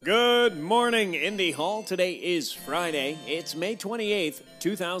Good morning, Indy Hall. Today is Friday. It's May 28th,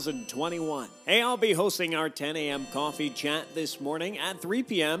 2021. Hey, I'll be hosting our 10 a.m. coffee chat this morning. At 3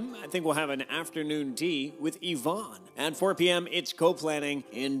 p.m., I think we'll have an afternoon tea with Yvonne. At 4 p.m., it's co-planning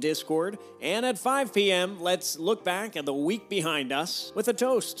in Discord. And at 5 p.m., let's look back at the week behind us with a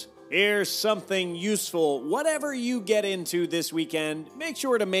toast. Here's something useful. Whatever you get into this weekend, make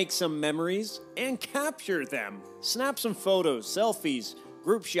sure to make some memories and capture them. Snap some photos, selfies,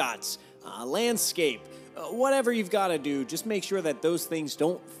 group shots, landscape, whatever you've got to do. Just make sure that those things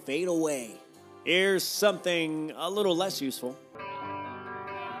don't fade away. Here's something a little less useful.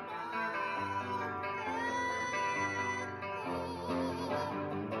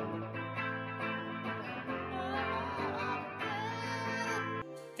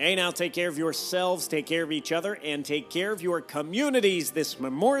 Hey, now take care of yourselves, take care of each other, and take care of your communities this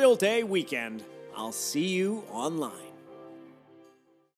Memorial Day weekend. I'll see you online.